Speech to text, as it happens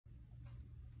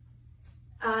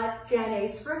Jan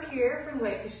Acebrook here from the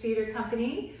Whitefish Theatre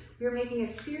Company. We're making a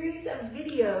series of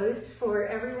videos for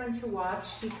everyone to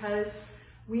watch because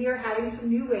we are having some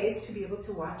new ways to be able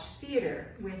to watch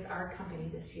theater with our company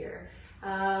this year.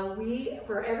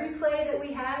 For every play that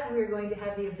we have, we're going to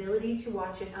have the ability to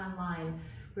watch it online.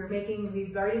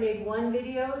 We've already made one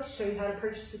video to show you how to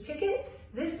purchase a ticket.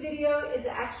 This video is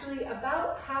actually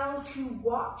about how to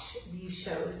watch these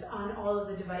shows on all of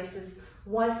the devices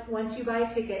once you buy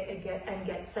a ticket and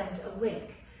get sent a link.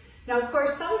 Now, of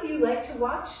course, some of you like to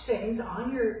watch things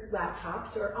on your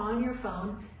laptops or on your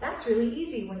phone. That's really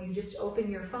easy. When you just open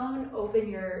your phone, open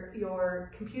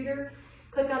your computer,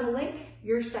 click on the link,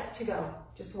 you're set to go.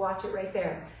 Just watch it right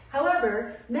there.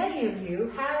 However, many of you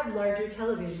have larger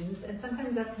televisions, and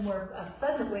sometimes that's a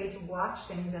pleasant way to watch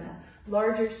things on a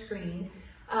larger screen.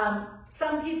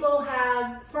 Some people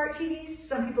have smart TVs,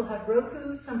 some people have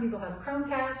Roku, some people have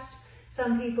Chromecast,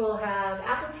 some people have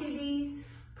Apple TV.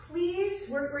 Please,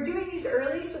 we're doing these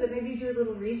early so that maybe you do a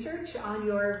little research on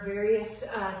your various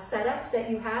setup that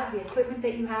you have, the equipment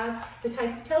that you have, the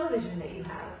type of television that you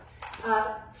have.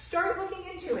 Start looking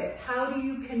into it. How do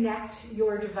you connect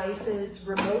your devices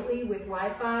remotely with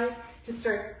Wi-Fi to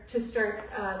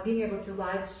start being able to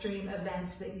live stream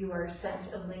events that you are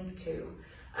sent a link to?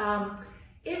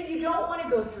 If you don't want to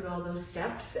go through all those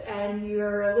steps and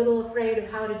you're a little afraid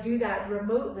of how to do that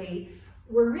remotely,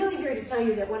 we're really here to tell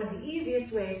you that one of the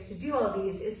easiest ways to do all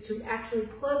these is to actually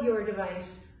plug your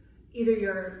device, either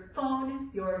your phone,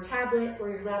 your tablet,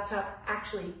 or your laptop,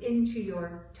 actually into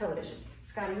your television.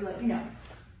 Scotty, will let you know.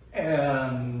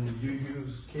 And you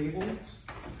use cables.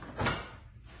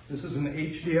 This is an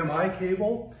HDMI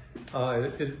cable.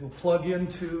 It will plug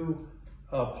into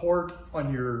a port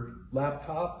on your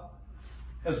laptop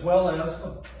as well as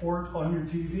a port on your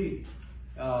TV.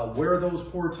 Where those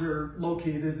ports are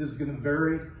located is going to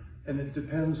vary, and it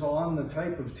depends on the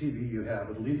type of TV you have.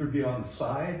 It'll either be on the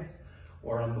side,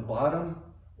 or on the bottom,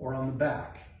 or on the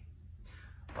back.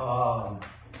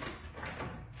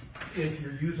 If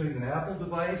you're using an Apple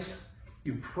device,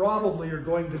 you probably are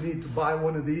going to need to buy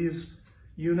one of these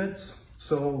units.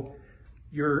 So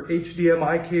your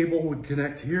HDMI cable would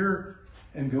connect here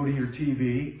and go to your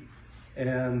TV,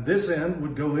 and this end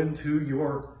would go into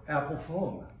your Apple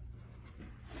phone.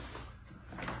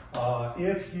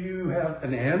 If you have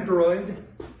an Android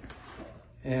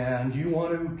and you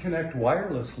want to connect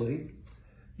wirelessly,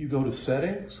 you go to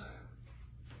Settings,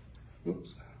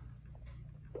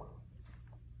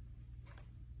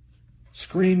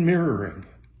 Screen Mirroring.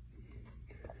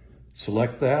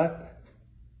 Select that,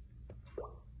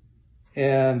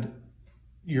 and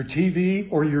your TV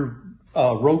or your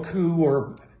Roku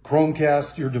or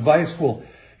Chromecast, your device will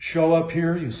show up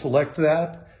here. You select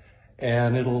that,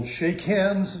 and it'll shake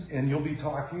hands, and you'll be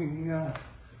talking,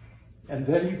 and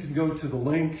then you can go to the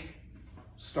link,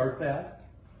 start that,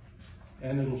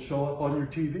 and it'll show up on your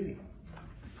TV.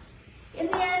 In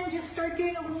the end, just start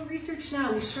doing a little research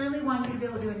now. We surely want you to be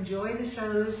able to enjoy the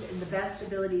shows in the best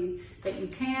ability that you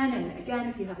can. And again,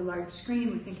 if you have a large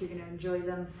screen, we think you're going to enjoy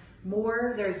them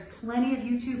more. There's plenty of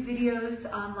YouTube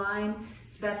videos online.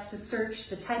 It's best to search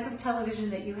the type of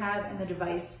television that you have and the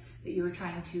device that you are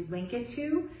trying to link it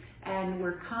to. And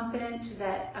we're confident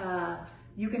that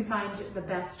you can find the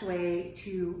best way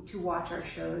to watch our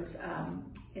shows on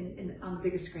the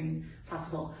biggest screen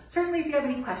possible. Certainly, if you have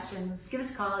any questions, give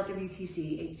us a call at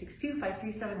WTC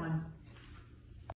 862-5371.